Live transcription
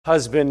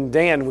husband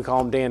Dan, we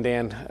call him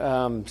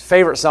Dan,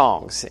 favorite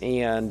songs.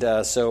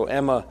 And so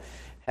Emma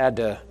had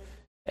to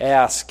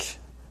ask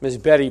Miss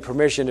Betty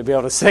permission to be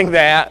able to sing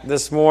that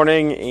this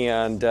morning,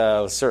 and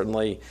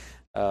certainly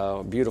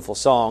a beautiful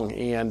song.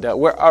 And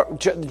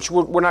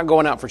we're not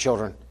going out for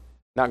children,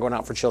 not going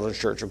out for children's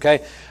church,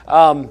 okay?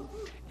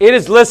 It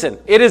is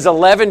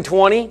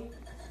 11:20,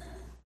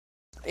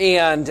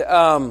 and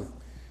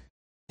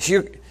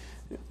you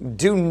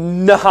do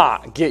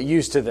not get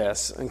used to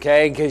this,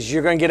 okay? Because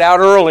you're going to get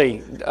out early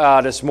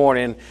this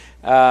morning,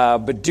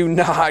 but do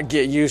not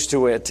get used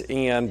to it.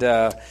 And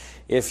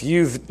if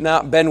you've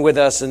not been with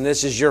us and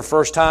this is your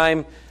first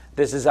time,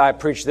 I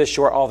preach this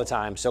short all the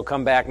time. So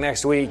come back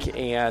next week.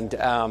 And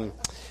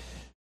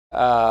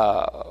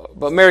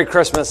but Merry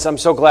Christmas! I'm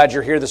so glad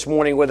you're here this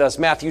morning with us.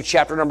 Matthew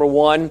chapter number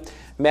 1.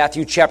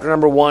 Matthew chapter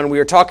number 1. We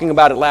were talking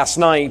about it last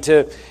night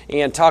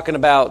and talking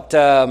about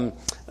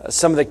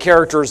some of the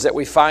characters that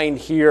we find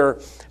here.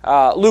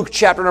 Luke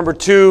chapter number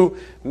 2,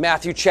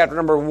 Matthew chapter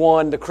number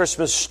 1, the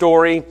Christmas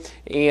story.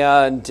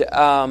 And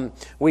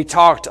we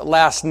talked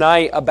last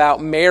night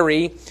about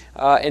Mary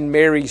and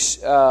Mary's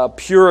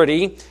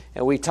purity.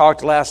 And we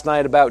talked last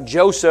night about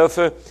Joseph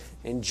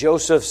and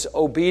Joseph's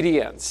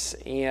obedience.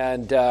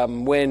 And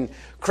when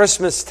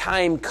Christmas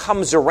time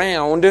comes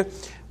around,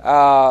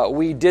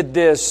 we did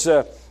this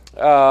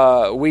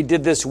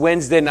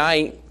Wednesday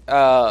night,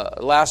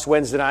 last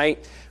Wednesday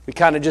night. We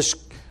kind of just,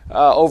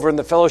 over in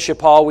the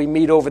fellowship hall, we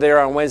meet over there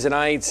on Wednesday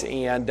nights,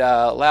 and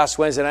last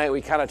Wednesday night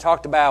we kind of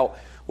talked about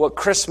what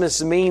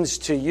Christmas means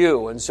to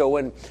you. And so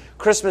when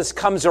Christmas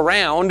comes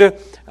around,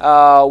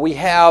 we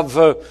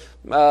have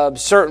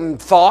certain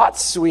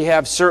thoughts, we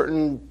have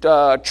certain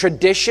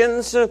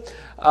traditions,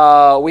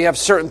 we have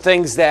certain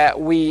things that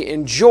we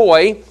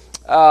enjoy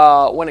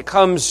when it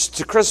comes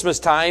to Christmas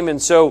time.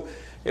 And so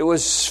it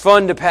was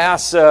fun to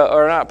pass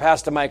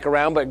the mic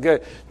around, but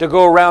to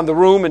go around the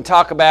room and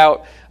talk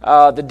about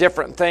the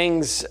different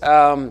things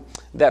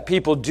that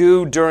people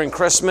do during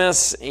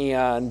Christmas,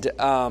 and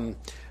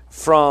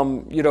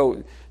from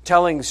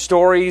telling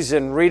stories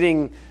and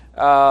reading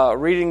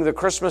the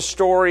Christmas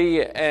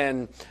story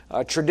and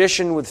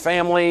tradition with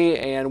family.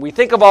 And we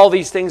think of all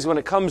these things when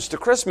it comes to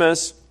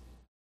Christmas,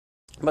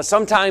 but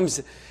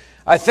sometimes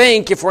I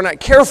think if we're not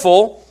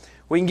careful,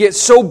 we can get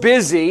so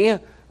busy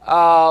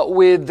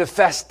with the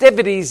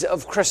festivities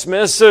of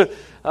Christmas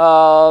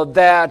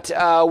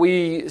that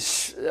we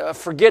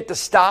forget to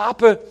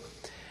stop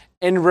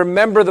and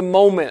remember the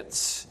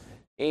moments.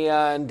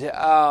 And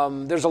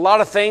there's a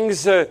lot of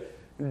things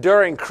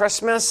during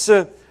Christmas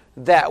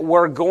that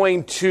we're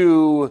going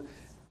to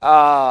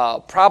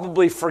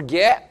probably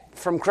forget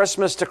from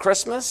Christmas to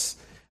Christmas.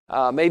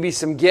 Maybe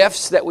some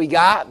gifts that we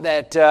got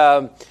that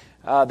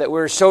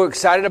we're so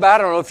excited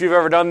about. I don't know if you've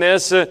ever done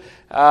this,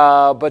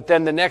 but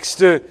then the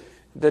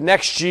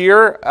next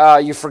year,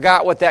 you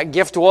forgot what that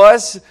gift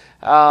was.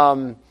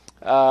 And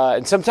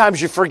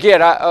sometimes you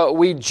forget.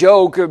 We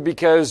joke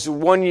because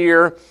one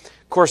year,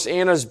 of course,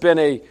 Anna's been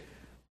a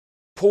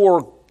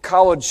poor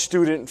college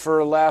student for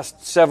the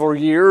last several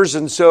years.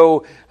 And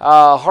so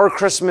her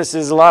Christmas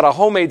is a lot of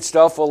homemade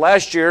stuff. Well,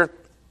 last year,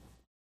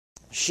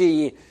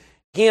 she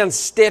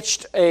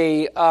hand-stitched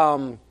a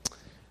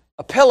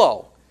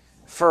pillow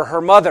for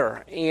her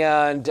mother.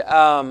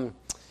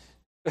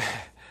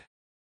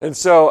 And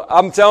so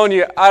I'm telling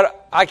you,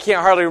 I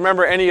can't hardly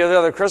remember any of the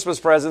other Christmas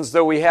presents,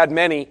 though we had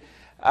many.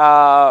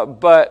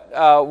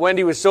 But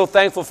Wendy was so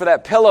thankful for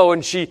that pillow,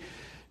 and she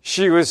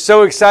was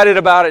so excited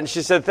about it. And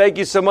she said, "Thank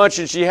you so much."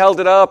 And she held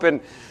it up,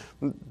 and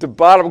the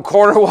bottom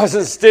corner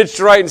wasn't stitched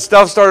right, and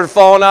stuff started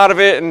falling out of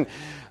it. And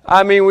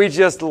I mean, we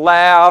just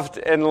laughed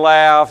and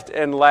laughed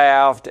and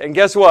laughed. And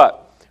guess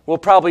what? We'll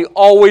probably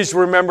always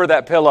remember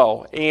that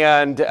pillow.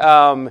 And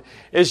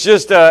it's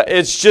just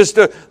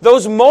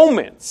those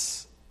moments.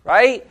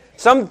 Right?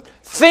 Some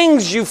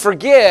things you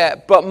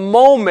forget, but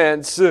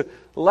moments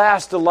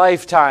last a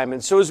lifetime.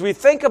 And so as we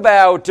think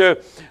about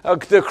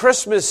the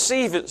Christmas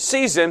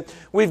season,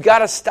 we've got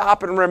to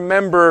stop and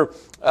remember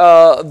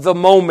the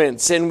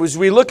moments. And as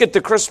we look at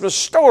the Christmas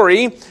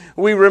story,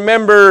 we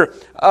remember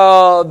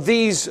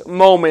these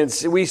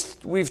moments.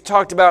 We've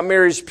talked about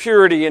Mary's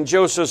purity and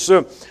Joseph's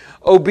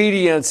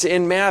obedience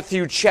in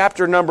Matthew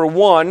chapter number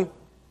 1.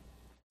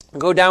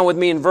 Go down with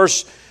me in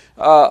verse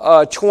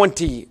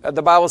 20,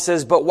 the Bible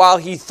says, "But while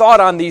he thought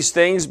on these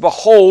things,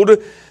 behold,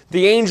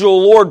 the angel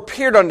of the Lord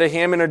appeared unto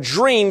him in a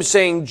dream,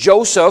 saying,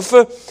 Joseph,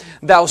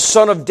 thou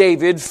son of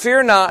David,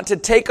 fear not to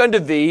take unto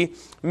thee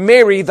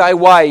Mary thy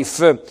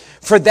wife,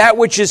 for that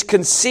which is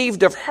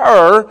conceived of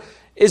her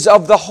is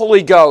of the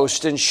Holy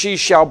Ghost, and she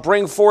shall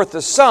bring forth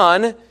a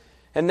son,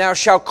 and thou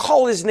shalt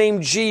call his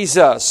name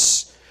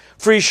Jesus,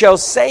 for he shall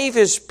save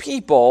his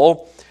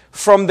people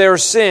from their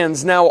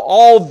sins. Now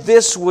all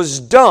this was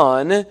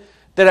done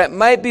that it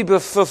might be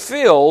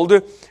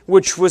fulfilled,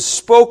 which was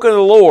spoken of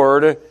the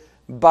Lord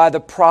by the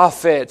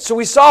prophet." So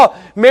we saw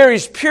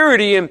Mary's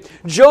purity and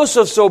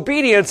Joseph's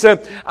obedience. I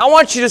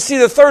want you to see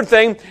the third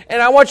thing, and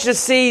I want you to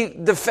see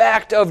the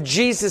fact of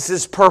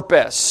Jesus'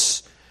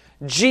 purpose.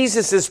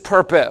 Jesus'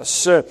 purpose.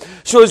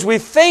 So as we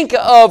think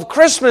of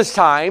Christmas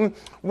time,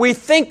 we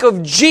think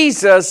of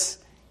Jesus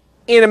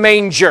in a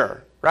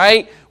manger,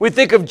 right? We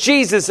think of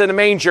Jesus in a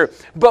manger.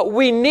 But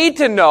we need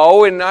to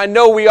know, and I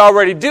know we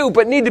already do,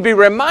 but need to be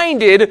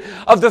reminded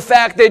of the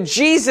fact that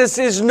Jesus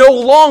is no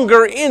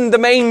longer in the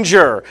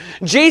manger.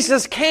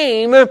 Jesus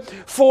came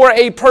for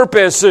a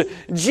purpose.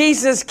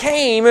 Jesus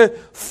came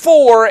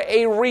for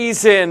a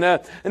reason.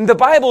 And the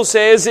Bible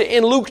says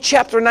in Luke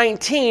chapter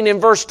 19 in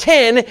verse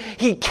 10,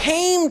 He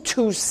came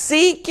to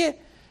seek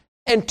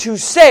and to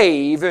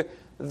save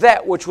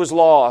that which was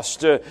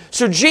lost.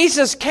 So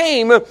Jesus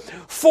came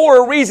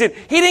for a reason.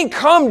 He didn't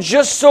come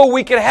just so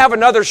we could have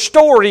another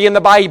story in the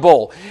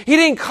Bible. He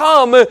didn't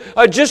come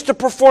just to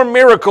perform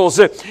miracles.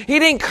 He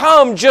didn't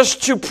come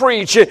just to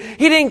preach. He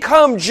didn't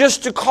come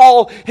just to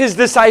call His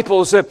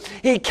disciples.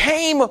 He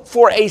came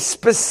for a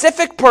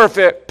specific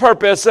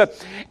purpose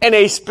and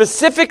a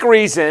specific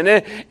reason,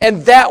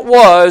 and that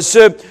was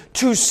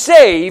to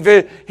save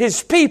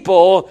His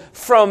people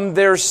from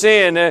their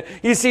sin.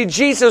 You see,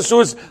 Jesus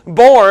was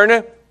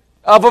born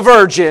of a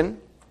virgin,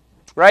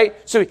 right?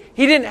 So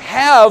He didn't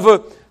have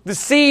the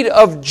seed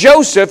of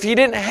Joseph. He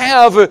didn't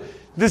have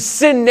the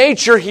sin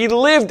nature. He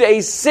lived a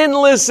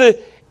sinless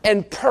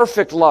and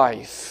perfect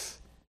life.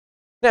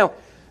 Now,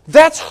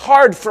 that's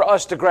hard for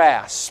us to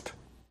grasp.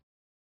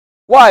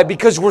 Why?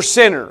 Because we're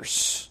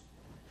sinners.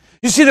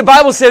 You see, the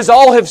Bible says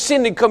all have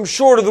sinned and come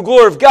short of the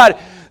glory of God.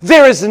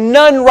 There is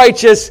none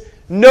righteous,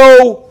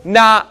 no,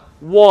 not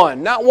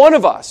one. Not one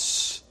of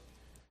us.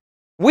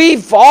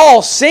 We've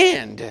all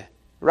sinned,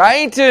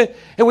 right? And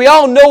we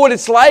all know what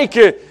it's like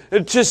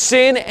to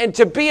sin and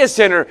to be a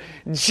sinner.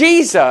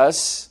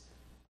 Jesus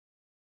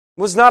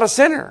was not a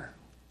sinner.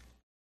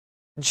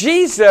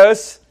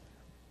 Jesus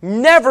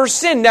never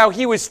sinned. Now,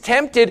 He was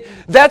tempted.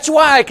 That's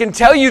why I can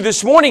tell you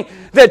this morning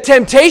that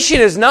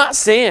temptation is not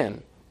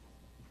sin.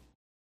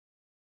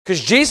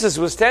 Because Jesus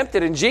was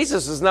tempted and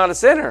Jesus is not a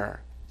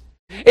sinner.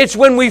 It's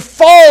when we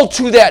fall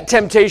to that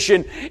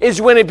temptation is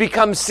when it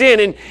becomes sin.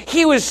 And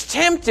He was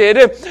tempted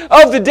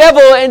of the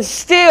devil and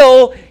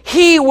still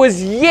He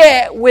was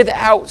yet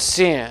without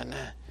sin.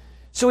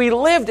 So He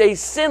lived a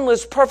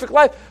sinless, perfect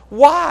life.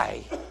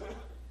 Why?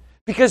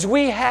 Because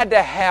we had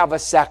to have a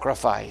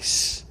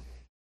sacrifice.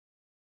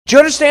 Do you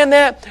understand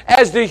that?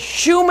 As the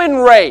human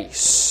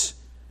race,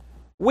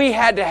 we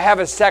had to have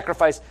a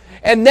sacrifice.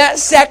 And that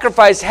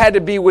sacrifice had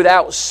to be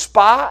without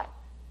spot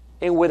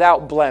and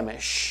without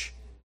blemish.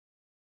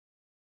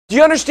 Do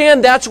you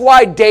understand that's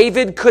why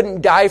David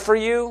couldn't die for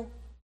you?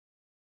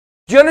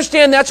 Do you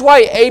understand that's why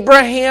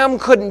Abraham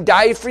couldn't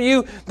die for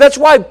you? That's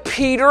why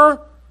Peter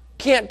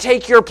can't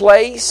take your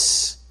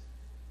place?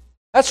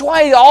 That's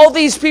why all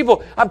these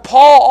people,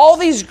 Paul, all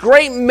these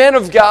great men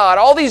of God,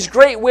 all these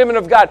great women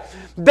of God,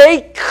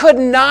 they could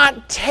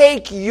not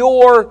take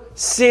your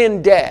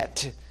sin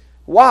debt.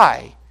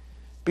 Why?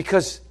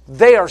 Because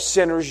they are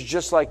sinners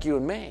just like you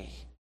and me.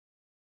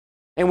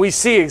 And we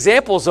see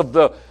examples of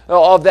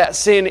that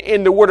sin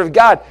in the Word of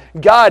God.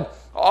 God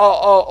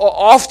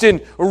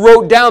often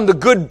wrote down the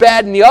good,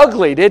 bad, and the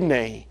ugly, didn't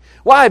He?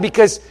 Why?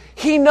 Because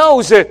He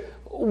knows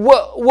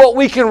what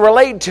we can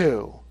relate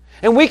to.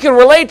 And we can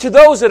relate to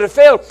those that have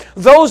failed,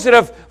 those that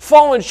have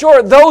fallen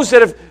short, those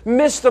that have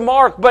missed the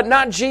mark, but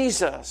not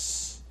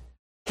Jesus.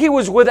 He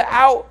was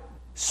without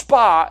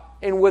spot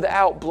and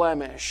without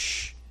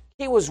blemish.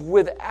 He was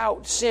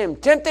without sin,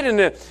 tempted in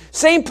the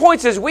same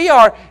points as we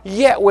are,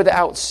 yet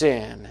without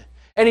sin.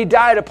 And He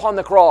died upon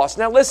the cross.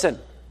 Now listen,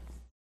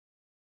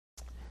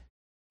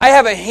 I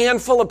have a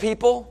handful of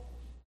people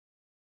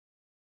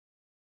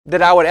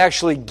that I would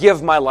actually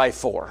give my life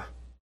for,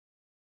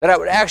 that I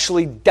would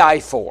actually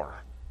die for.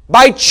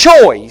 By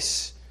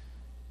choice,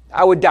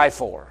 I would die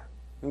for.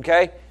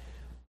 Okay?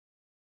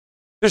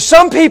 There's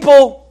some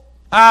people,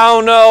 I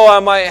don't know, I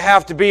might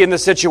have to be in the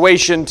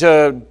situation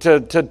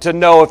to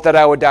know if that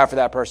I would die for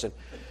that person.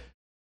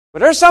 But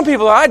there's some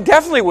people I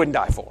definitely wouldn't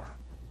die for.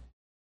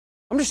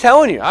 I'm just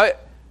telling you.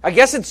 I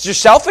guess it's just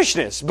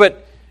selfishness.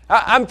 But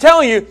I'm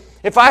telling you,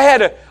 if I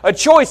had a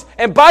choice,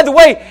 and by the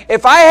way,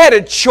 if I had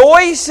a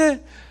choice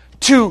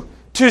to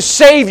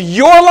save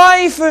your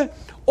life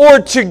or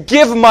to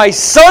give my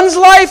son's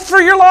life for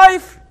your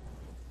life,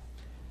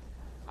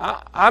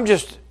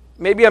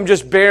 maybe I'm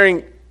just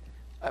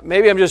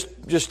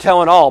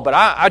telling all, but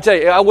I tell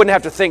you, I wouldn't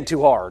have to think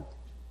too hard.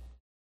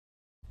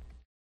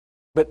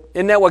 But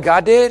isn't that what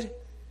God did?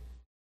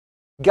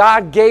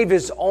 God gave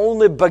His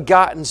only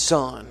begotten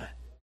Son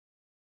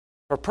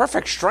for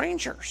perfect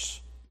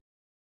strangers,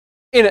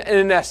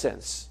 in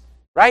essence,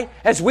 right?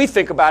 As we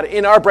think about it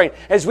in our brain,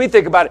 as we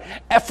think about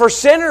it, for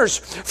sinners,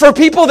 for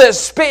people that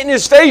spit in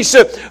His face,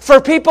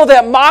 for people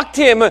that mocked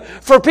Him,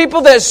 for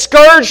people that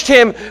scourged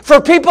Him,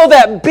 for people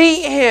that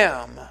beat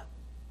Him.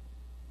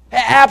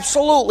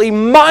 Absolutely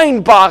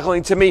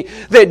mind-boggling to me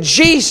that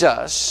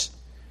Jesus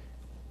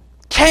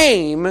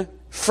came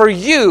for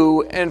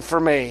you and for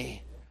me.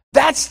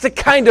 That's the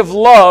kind of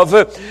love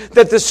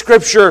that the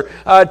Scripture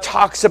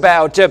talks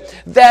about.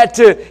 That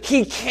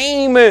He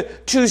came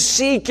to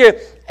seek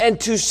and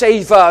to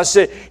save us.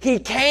 He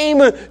came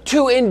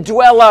to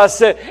indwell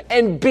us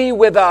and be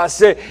with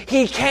us.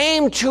 He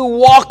came to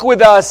walk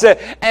with us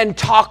and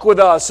talk with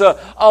us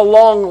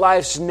along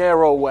life's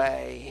narrow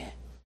way.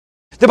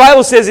 The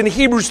Bible says in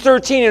Hebrews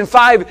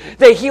 13:5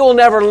 that He will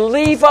never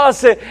leave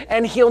us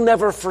and He'll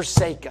never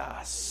forsake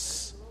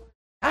us.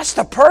 That's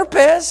the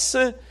purpose.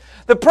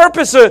 The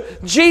purpose of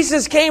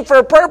Jesus came for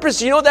a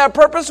purpose. You know what that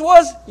purpose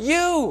was?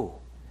 You.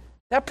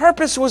 That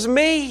purpose was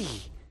me.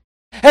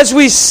 As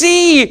we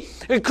see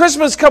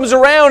Christmas comes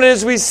around, and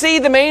as we see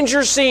the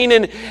manger scene,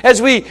 and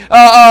as we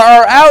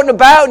are out and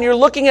about, and you're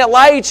looking at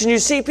lights, and you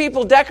see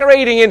people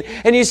decorating,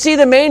 and you see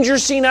the manger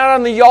scene out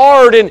on the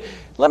yard, and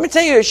let me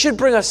tell you, it should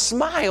bring a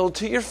smile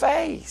to your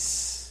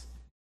face.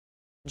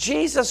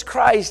 Jesus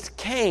Christ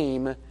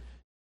came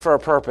for a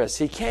purpose.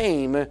 He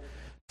came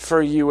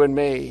for you and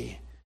me.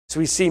 So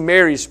we see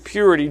Mary's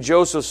purity,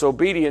 Joseph's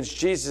obedience,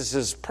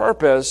 Jesus'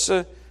 purpose.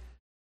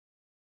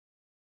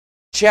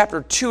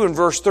 Chapter 2 and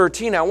verse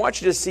 13, I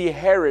want you to see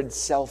Herod's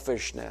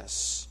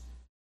selfishness.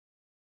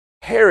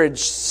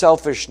 Herod's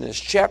selfishness.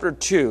 Chapter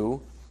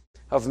 2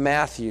 of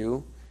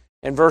Matthew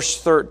and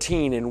verse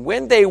 13. And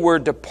when they were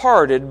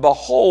departed,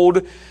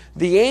 behold,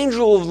 the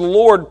angel of the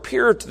Lord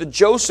appeared to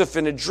Joseph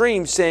in a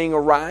dream, saying,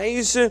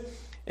 Arise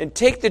and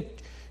take the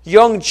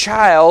young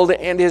child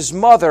and his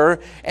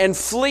mother and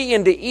flee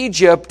into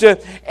Egypt,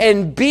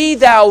 and be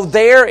thou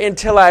there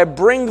until I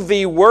bring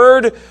thee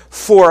word,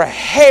 for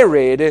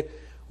Herod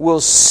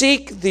will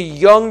seek the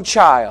young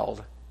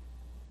child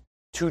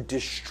to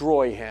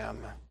destroy him.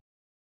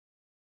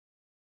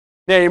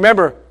 Now you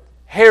remember,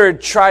 Herod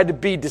tried to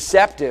be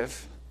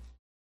deceptive.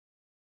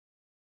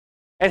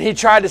 And he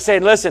tried to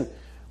say, listen,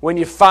 when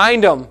you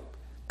find him,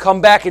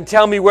 come back and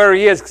tell me where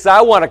he is, because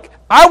I want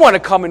to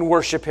come and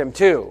worship him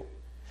too.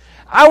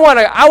 I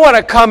want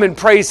to come and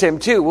praise him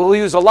too. Well,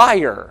 he was a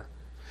liar.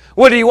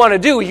 What did he want to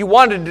do? He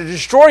wanted to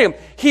destroy him.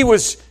 He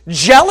was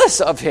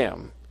jealous of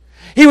him.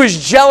 He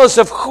was jealous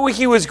of who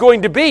he was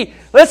going to be.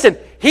 Listen,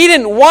 he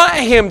didn't want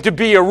him to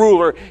be a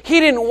ruler. He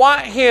didn't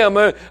want him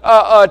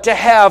to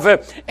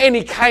have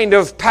any kind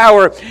of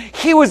power.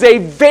 He was a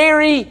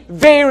very,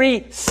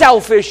 very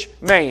selfish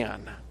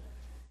man.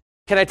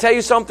 Can I tell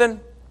you something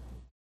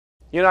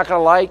you're not going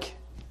to like?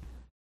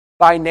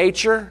 By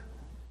nature,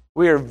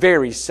 we are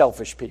very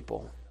selfish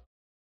people.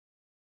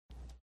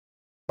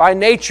 By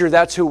nature,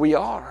 that's who we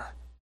are.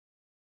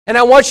 And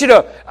I want you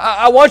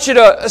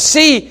to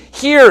see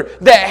here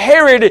that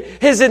Herod,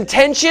 his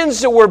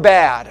intentions were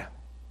bad.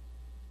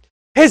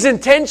 His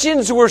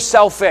intentions were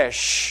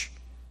selfish.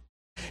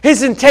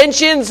 His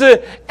intentions,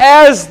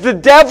 as the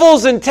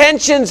devil's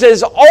intentions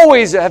as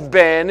always have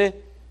been,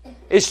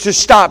 is to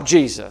stop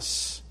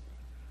Jesus.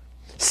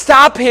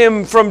 Stop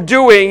him from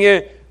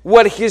doing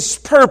what his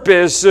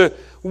purpose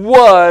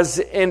was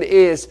and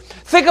is.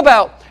 Think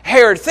about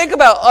Herod. Think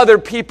about other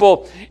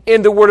people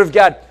in the Word of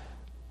God.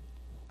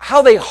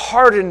 How they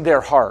hardened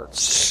their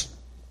hearts.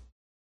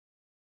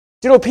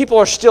 You know, people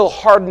are still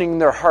hardening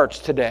their hearts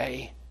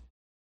today.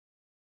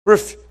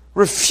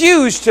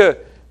 Refuse to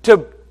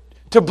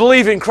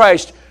believe in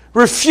Christ.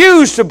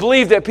 Refuse to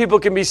believe that people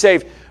can be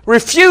saved.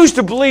 Refuse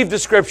to believe the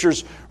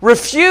Scriptures.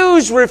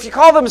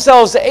 Call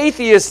themselves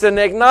atheists and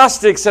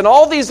agnostics and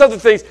all these other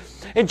things,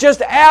 and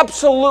just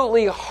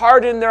absolutely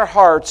harden their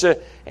hearts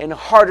and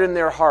harden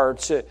their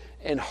hearts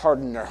and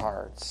harden their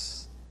hearts.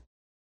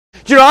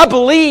 You know, I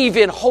believe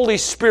in Holy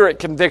Spirit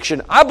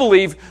conviction. I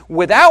believe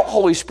without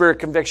Holy Spirit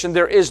conviction,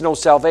 there is no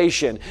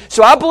salvation.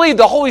 So I believe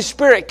the Holy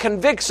Spirit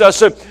convicts us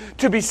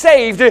to be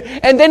saved,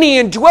 and then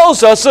He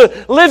indwells us,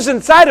 lives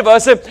inside of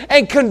us,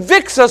 and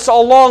convicts us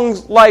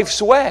along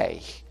life's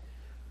way.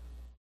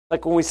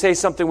 Like when we say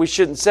something we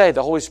shouldn't say,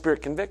 the Holy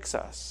Spirit convicts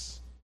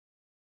us.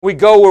 We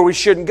go where we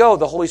shouldn't go,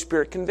 the Holy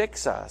Spirit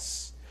convicts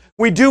us.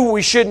 We do what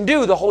we shouldn't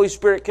do, the Holy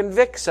Spirit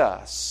convicts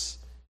us.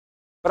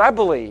 But I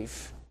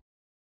believe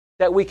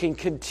that we can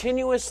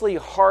continuously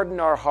harden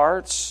our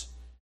hearts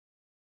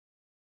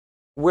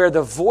where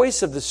the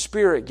voice of the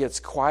Spirit gets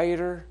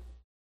quieter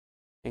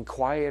and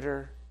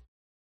quieter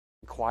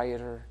and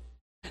quieter.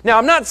 Now,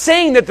 I'm not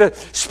saying that the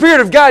Spirit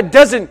of God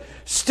doesn't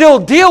still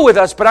deal with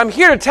us, but I'm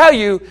here to tell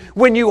you,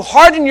 when you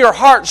harden your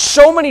heart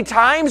so many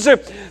times,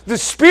 the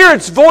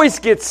Spirit's voice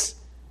gets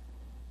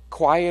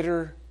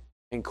quieter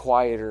and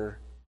quieter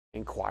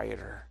and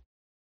quieter.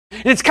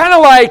 It's kind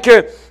of like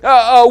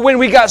when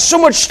we got so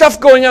much stuff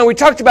going on. We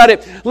talked about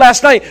it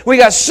last night. We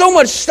got so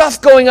much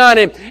stuff going on,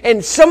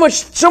 and so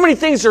many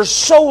things are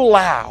so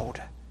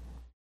loud.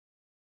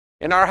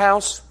 In our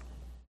house,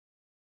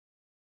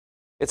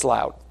 it's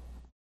loud.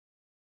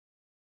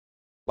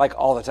 Like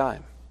all the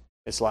time,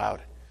 it's loud.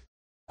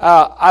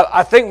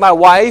 I think my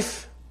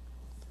wife.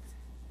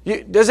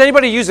 Does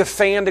anybody use a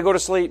fan to go to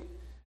sleep?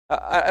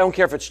 I don't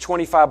care if it's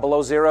 25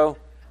 below zero.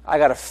 I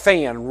got a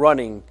fan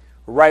running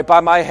right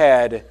by my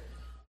head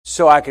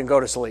so I can go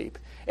to sleep.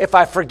 If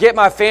I forget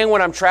my fan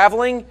when I'm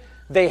traveling,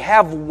 they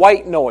have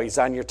white noise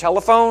on your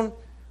telephone.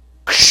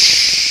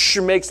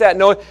 Makes that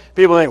noise.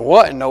 People think,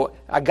 what? No,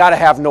 I got to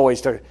have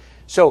noise.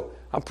 So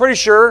I'm pretty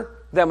sure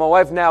that my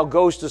wife now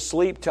goes to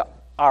sleep to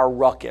our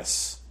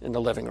ruckus in the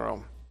living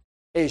room.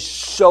 It is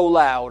so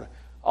loud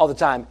all the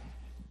time.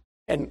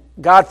 And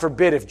God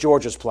forbid if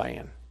George is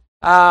playing.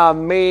 I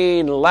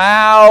mean,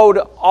 loud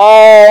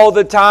all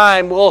the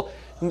time. Well,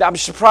 I'm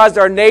surprised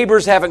our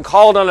neighbors haven't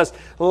called on us.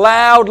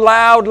 Loud,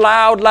 loud,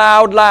 loud,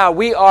 loud, loud.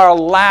 We are a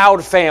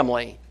loud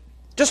family.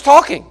 Just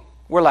talking,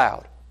 we're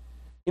loud.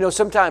 You know,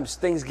 sometimes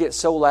things get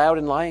so loud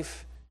in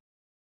life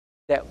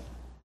that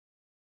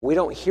we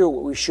don't hear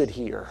what we should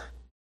hear.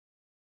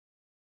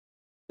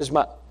 This is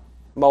my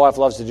wife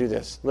loves to do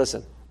this.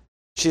 Listen,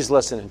 she's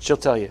listening. She'll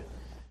tell you.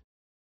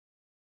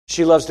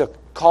 She loves to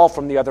call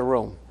from the other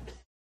room.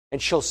 And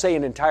she'll say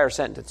an entire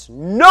sentence,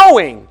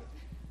 knowing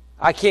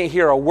I can't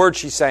hear a word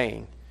she's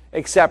saying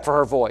except for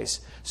her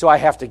voice. So I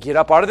have to get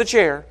up out of the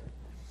chair.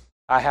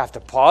 I have to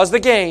pause the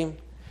game.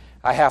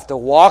 I have to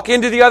walk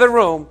into the other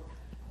room.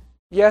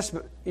 Yes,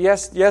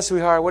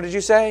 sweetheart, what did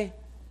you say?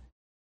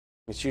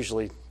 It's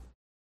usually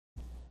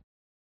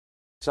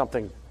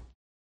something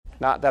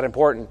not that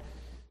important.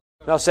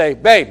 And I'll say,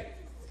 babe,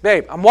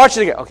 I'm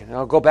watching the game. Okay,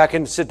 I'll go back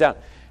and sit down.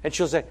 And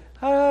she'll say,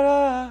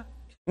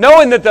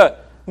 knowing that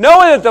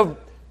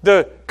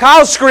the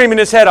cow's screaming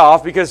his head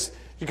off because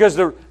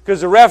the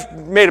ref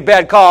made a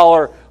bad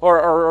call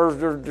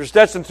or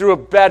Stetson threw a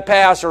bad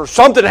pass or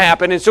something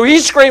happened, and so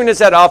he's screaming his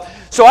head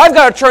off. So I've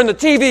got to turn the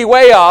TV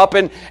way up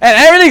and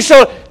everything's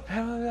so.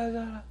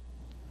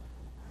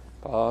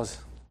 Pause.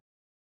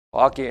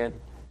 Walk in.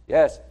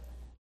 Yes.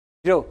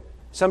 You know,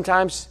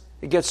 sometimes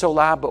it gets so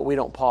loud, but we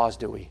don't pause,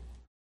 do we?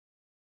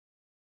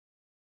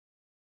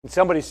 And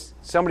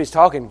somebody's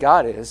talking.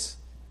 God is.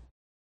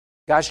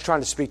 God's trying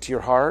to speak to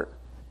your heart.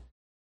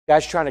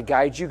 God's trying to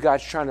guide you.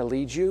 God's trying to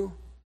lead you.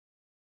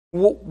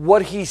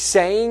 What He's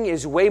saying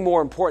is way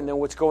more important than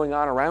what's going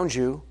on around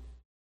you,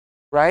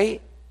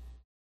 right?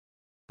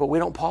 But we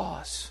don't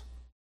pause.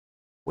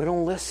 We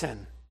don't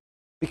listen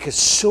because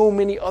so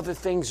many other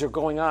things are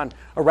going on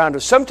around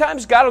us.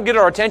 Sometimes God will get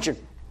our attention.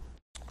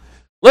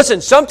 Listen,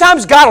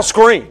 sometimes God will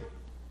scream.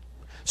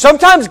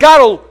 Sometimes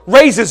God will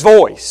raise His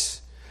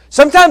voice.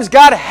 Sometimes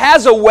God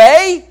has a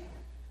way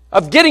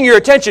of getting your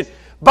attention.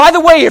 By the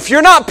way, if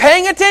you're not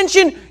paying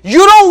attention, you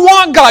don't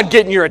want God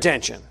getting your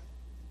attention.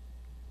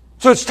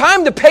 So it's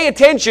time to pay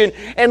attention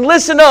and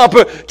listen up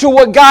to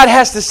what God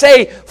has to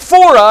say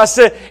for us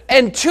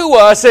and to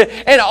us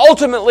and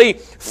ultimately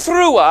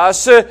through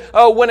us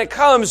when it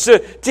comes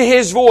to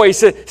His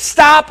voice.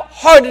 Stop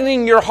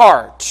hardening your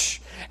heart.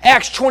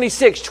 Acts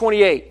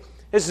 26:28.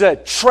 This is a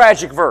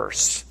tragic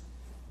verse.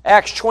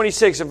 Acts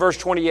 26 and verse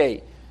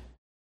 28.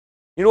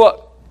 You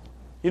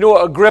know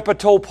what Agrippa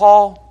told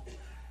Paul?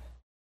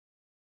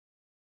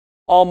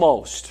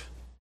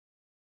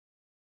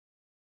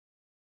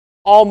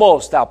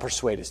 Almost thou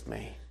persuadest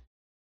me.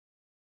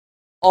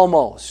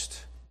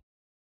 Almost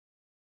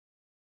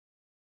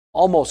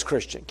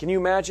Christian. Can you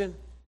imagine?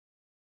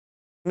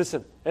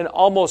 Listen, an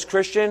almost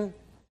Christian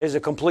is a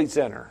complete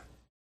sinner.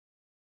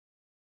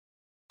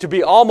 To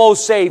be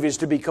almost saved is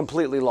to be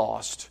completely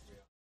lost.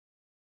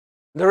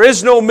 There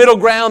is no middle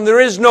ground. There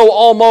is no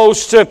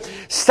almost.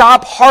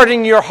 Stop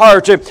hardening your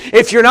heart.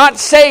 If you're not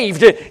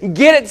saved,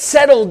 get it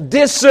settled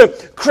this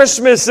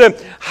Christmas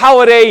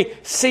holiday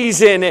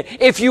season.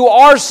 If you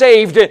are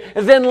saved,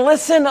 then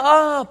listen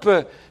up.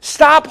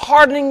 Stop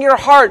hardening your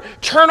heart.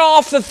 Turn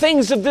off the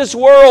things of this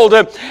world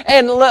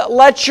and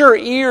let your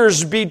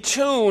ears be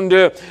tuned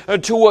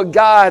to what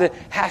God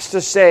has to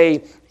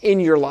say in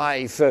your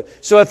life.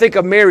 So I think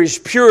of Mary's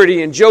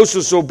purity and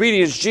Joseph's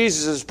obedience,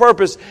 Jesus'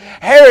 purpose,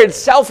 Herod's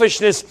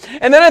selfishness,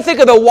 and then I think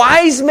of the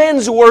wise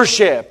men's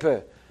worship.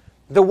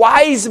 The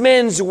wise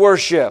men's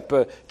worship.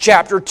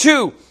 Chapter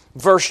 2,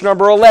 verse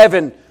number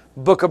 11,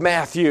 book of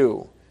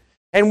Matthew.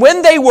 And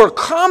when they were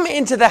come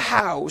into the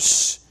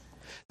house,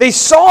 they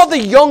saw the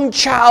young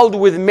child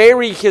with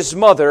Mary his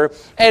mother,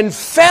 and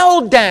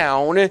fell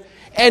down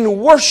and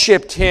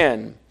worshipped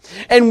Him.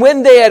 And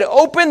when they had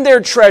opened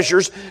their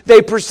treasures,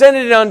 they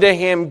presented unto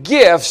Him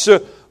gifts,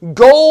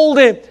 gold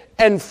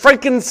and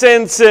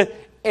frankincense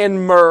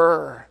and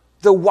myrrh.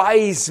 The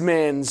wise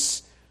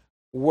men's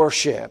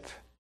worship.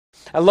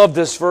 I love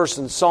this verse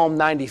in Psalm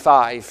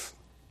 95.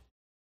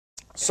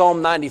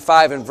 Psalm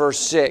 95 and verse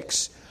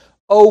 6.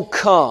 O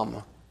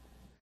come,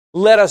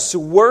 let us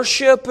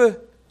worship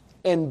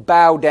and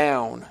bow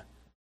down.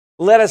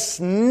 Let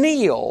us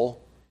kneel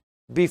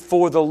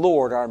before the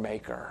Lord our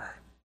Maker.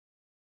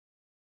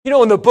 You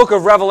know, in the book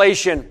of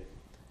Revelation,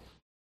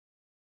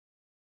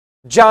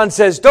 John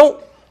says,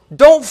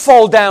 don't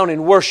fall down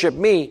and worship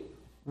me.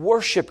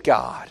 Worship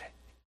God.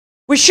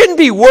 We shouldn't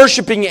be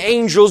worshiping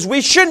angels.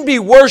 We shouldn't be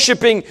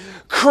worshiping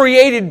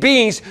created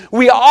beings.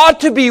 We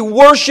ought to be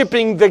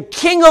worshiping the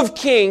King of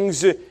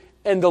Kings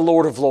and the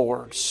Lord of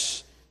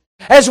Lords.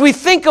 As we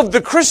think of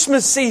the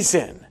Christmas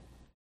season,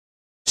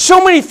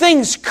 so many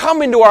things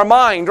come into our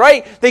mind,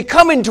 right? They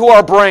come into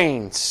our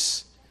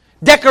brains.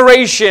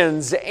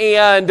 decorations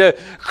and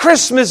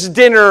Christmas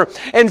dinner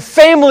and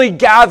family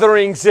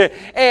gatherings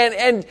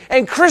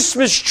and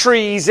Christmas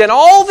trees and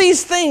all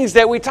these things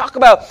that we talk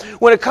about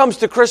when it comes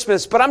to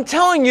Christmas. But I'm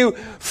telling you,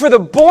 for the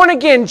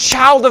born-again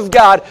child of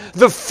God,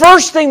 the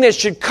first thing that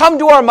should come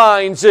to our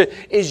minds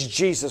is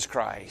Jesus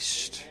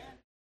Christ.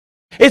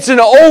 It's an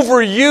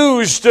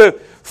overused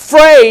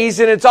phrase,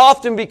 and it's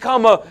often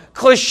become a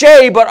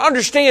cliche, but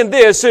understand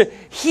this,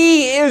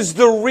 He is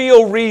the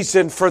real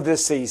reason for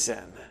this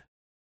season.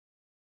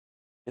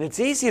 And it's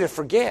easy to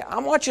forget. I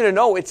want you to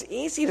know it's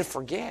easy to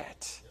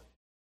forget.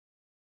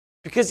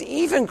 Because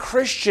even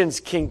Christians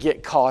can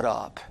get caught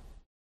up.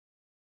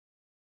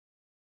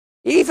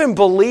 Even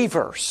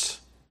believers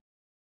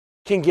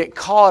can get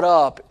caught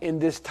up in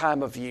this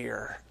time of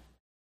year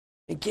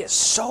and get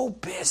so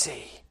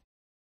busy.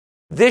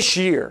 This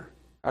year,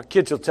 our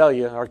kids will tell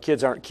you, our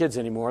kids aren't kids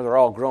anymore. They're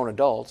all grown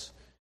adults.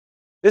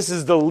 This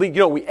is the league.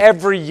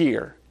 Every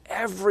year,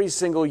 every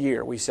single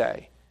year we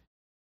say,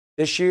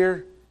 this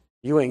year,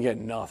 you ain't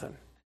getting nothing.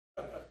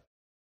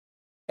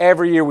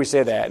 Every year we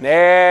say that, and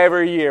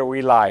every year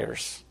we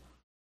liars.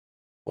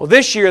 Well,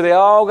 this year they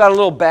all got a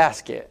little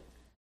basket.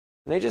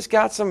 And they just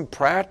got some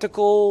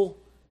practical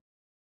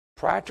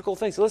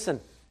things.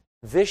 Listen,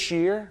 this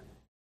year,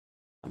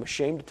 I'm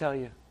ashamed to tell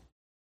you,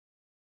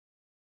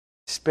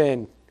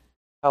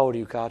 how old are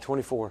you, Kyle?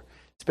 24.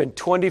 It's been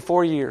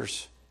 24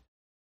 years.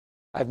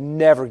 I've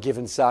never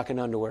given socks and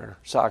underwear.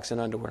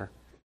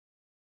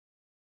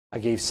 I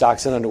gave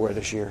socks and underwear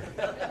this year.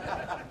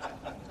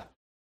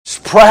 It's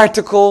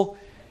practical,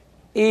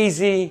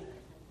 easy.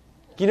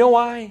 You know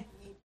why?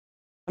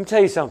 I'm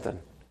telling you something.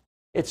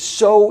 It's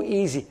so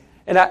easy.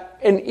 And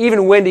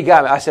even Wendy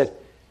got me. I said,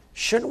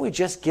 shouldn't we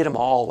just get them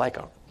all like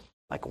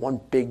one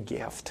big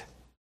gift?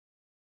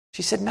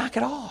 She said, knock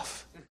it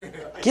off.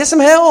 Get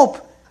some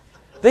help.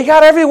 They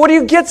got everything. What do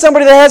you get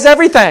somebody that has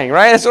everything,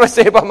 right? That's what I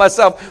say about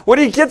myself. What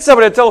do you get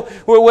somebody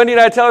Wendy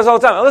and I tell us all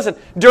the time? Listen,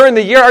 during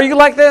the year, are you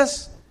like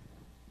this?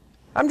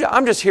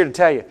 I'm just here to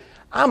tell you,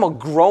 I'm a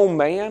grown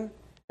man.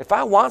 If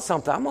I want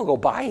something, I'm going to go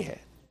buy it.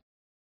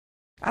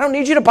 I don't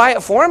need you to buy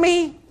it for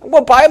me. I'm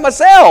going to buy it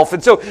myself.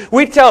 And so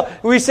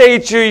we say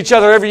to each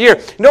other every year,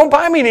 don't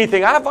buy me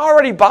anything. I've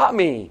already bought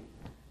me.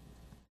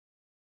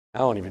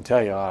 I won't even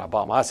tell you how I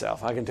bought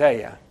myself. I can tell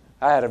you,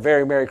 I had a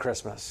very Merry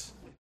Christmas.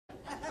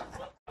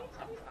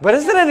 But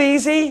isn't it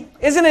easy?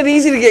 Isn't it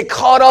easy to get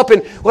caught up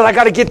in, well, I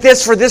got to get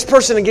this for this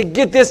person and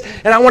get this,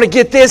 and I want to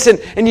get this,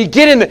 and you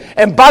get in.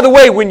 And by the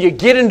way, when you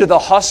get into the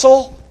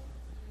hustle,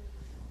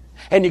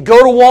 and you go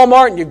to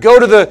Walmart, and you go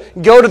to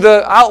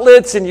the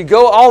outlets, and you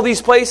go all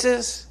these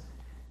places,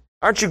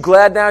 aren't you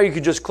glad now you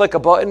can just click a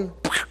button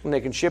and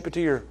they can ship it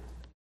to your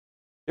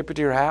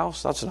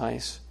house? That's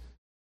nice.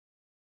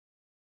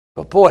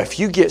 But boy, if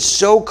you get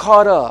so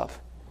caught up,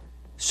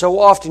 so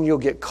often you'll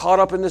get caught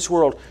up in this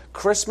world.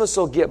 Christmas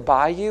will get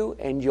by you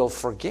and you'll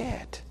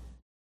forget.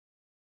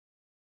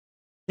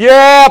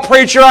 Yeah,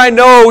 preacher, I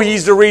know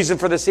He's the reason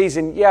for the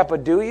season. Yeah,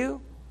 but do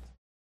you?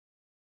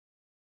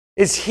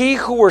 Is He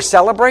who we're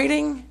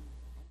celebrating?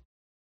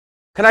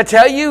 Can I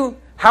tell you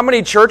how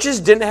many churches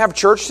didn't have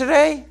church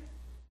today?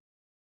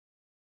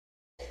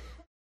 I'm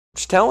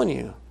just telling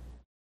you.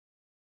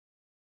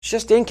 It's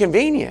just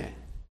inconvenient.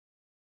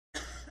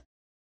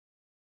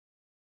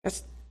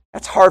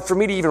 That's hard for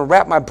me to even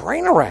wrap my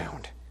brain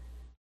around.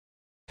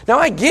 Now,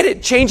 I get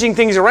it, changing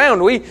things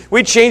around.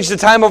 We changed the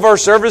time of our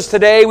service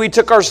today. We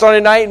took our Sunday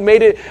night and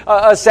made it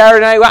a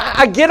Saturday night.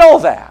 I get all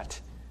that.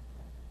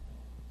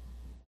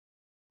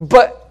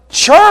 But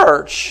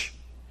church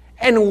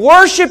and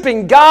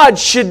worshiping God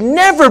should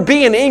never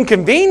be an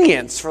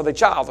inconvenience for the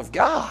child of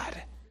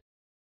God.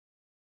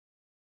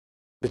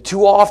 But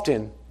too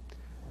often,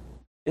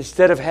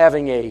 instead of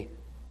having a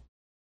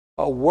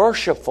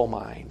worshipful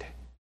mind,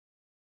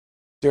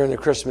 during the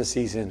Christmas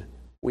season,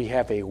 we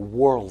have a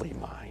worldly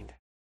mind.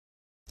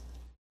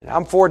 And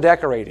I'm for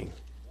decorating.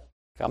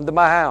 Come to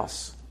my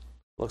house.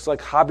 Looks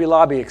like Hobby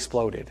Lobby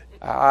exploded.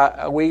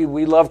 We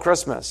love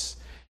Christmas.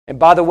 And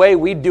by the way,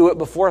 we do it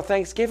before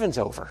Thanksgiving's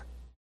over.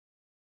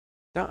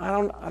 No,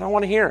 I don't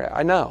want to hear it.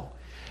 I know.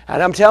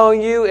 And I'm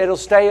telling you, it'll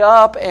stay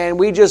up, and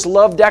we just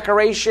love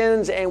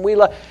decorations, and we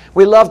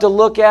love to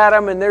look at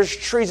them, and there's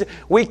trees.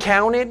 We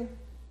counted,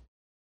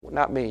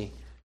 not me,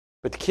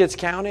 but the kids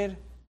counted.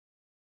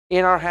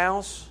 In our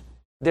house,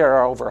 there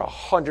are over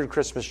 100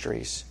 Christmas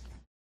trees.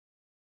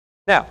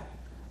 Now,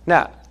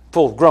 not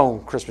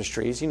full-grown Christmas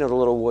trees. The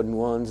little wooden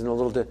ones and the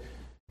little.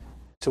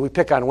 So we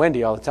pick on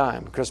Wendy all the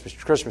time.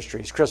 Christmas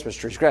trees.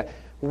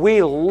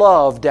 We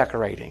love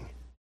decorating.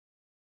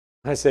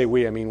 I say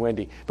we, I mean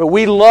Wendy. But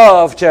we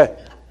love that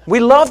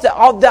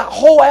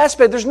whole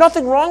aspect. There's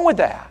nothing wrong with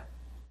that.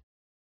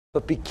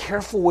 But be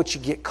careful what you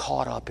get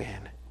caught up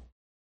in.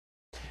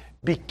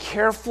 Be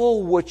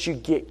careful what you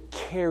get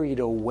carried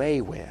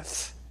away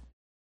with.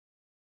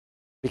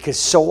 Because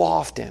so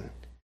often,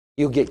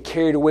 you'll get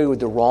carried away with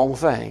the wrong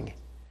thing,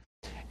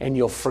 and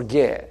you'll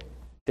forget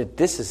that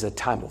this is a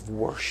time of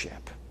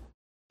worship.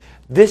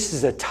 This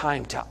is a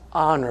time to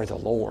honor the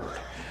Lord.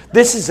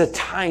 This is a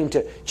time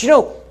to... Do you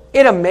know,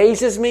 It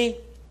amazes me.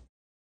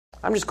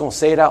 I'm just going to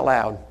say it out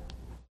loud.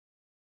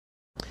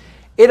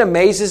 It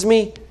amazes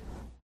me,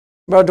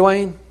 Brother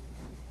Dwayne,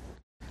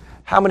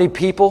 how many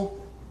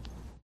people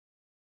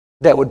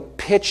that would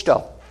pitch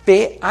a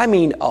fit, I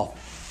mean a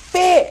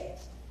fit,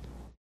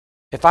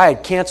 if I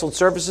had canceled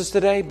services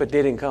today, but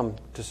they didn't come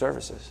to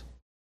services.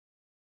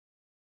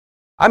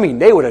 I mean,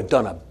 they would have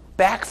done a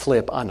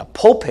backflip on the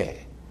pulpit.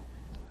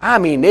 I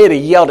mean, they'd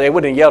have yelled. They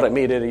wouldn't have yelled at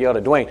me. They'd have yelled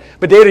at Dwayne.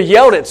 But they'd have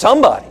yelled at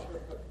somebody.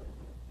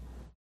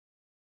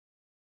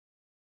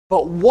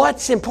 But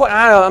what's important?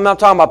 I'm not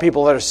talking about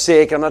people that are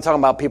sick. I'm not talking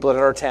about people that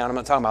are out of town. I'm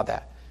not talking about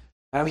that.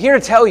 I'm here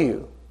to tell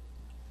you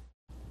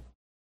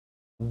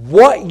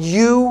what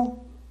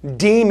you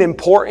deem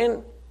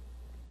important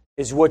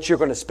is what you're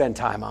going to spend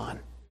time on.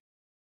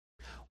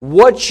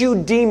 What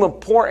you deem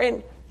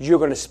important, you're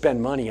going to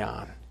spend money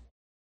on.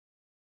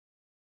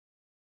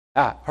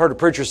 I heard a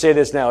preacher say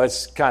this now.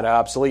 It's kind of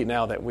obsolete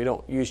now that we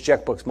don't use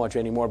checkbooks much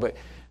anymore. But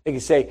they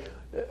can say,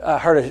 I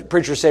heard a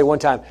preacher say one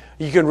time,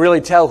 you can really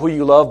tell who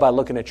you love by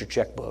looking at your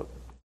checkbook.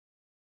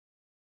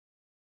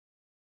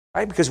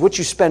 Right? Because what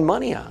you spend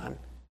money on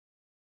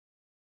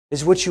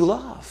is what you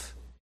love.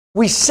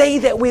 We say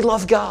that we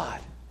love God,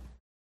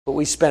 but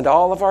we spend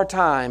all of our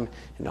time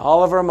and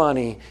all of our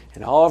money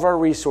and all of our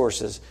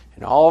resources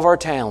and all of our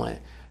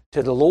talent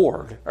to the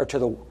Lord or to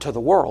the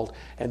world.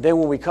 And then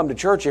when we come to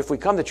church, if we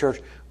come to church,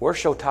 we're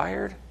so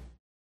tired.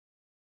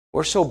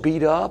 We're so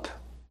beat up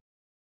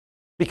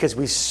because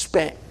we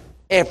spent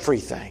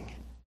everything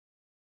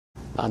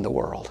on the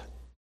world.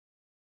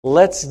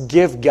 Let's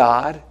give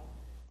God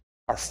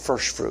our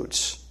first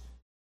fruits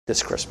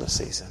this Christmas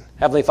season.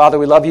 Heavenly Father,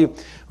 we love you.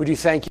 We do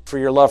thank you for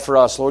your love for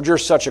us. Lord, you're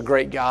such a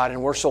great God,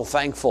 and we're so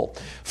thankful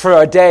for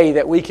a day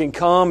that we can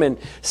come and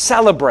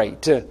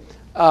celebrate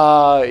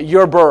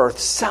your birth,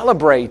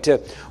 celebrate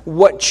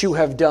what you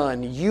have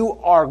done. You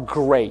are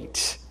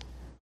great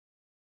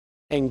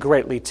and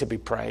greatly to be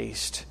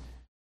praised.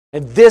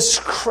 And this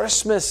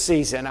Christmas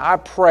season, I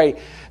pray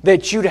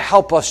that you'd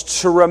help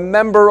us to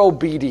remember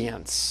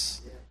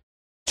obedience,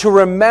 to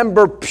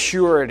remember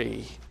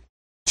purity,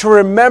 to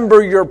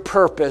remember your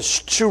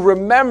purpose, to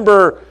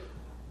remember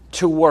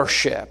to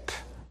worship.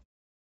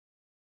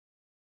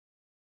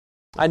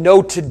 I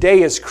know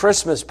today is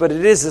Christmas, but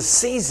it is a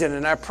season,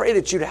 and I pray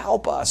that you'd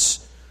help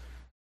us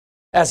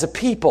as a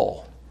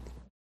people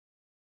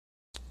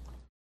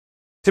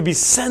to be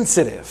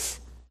sensitive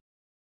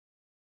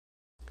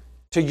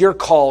to your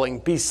calling,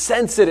 be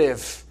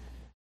sensitive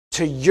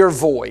to your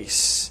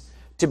voice,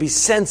 to be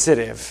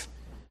sensitive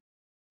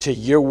to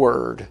your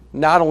word,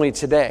 not only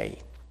today,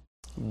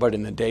 but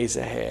in the days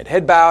ahead.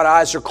 Head bowed,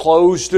 eyes are closed.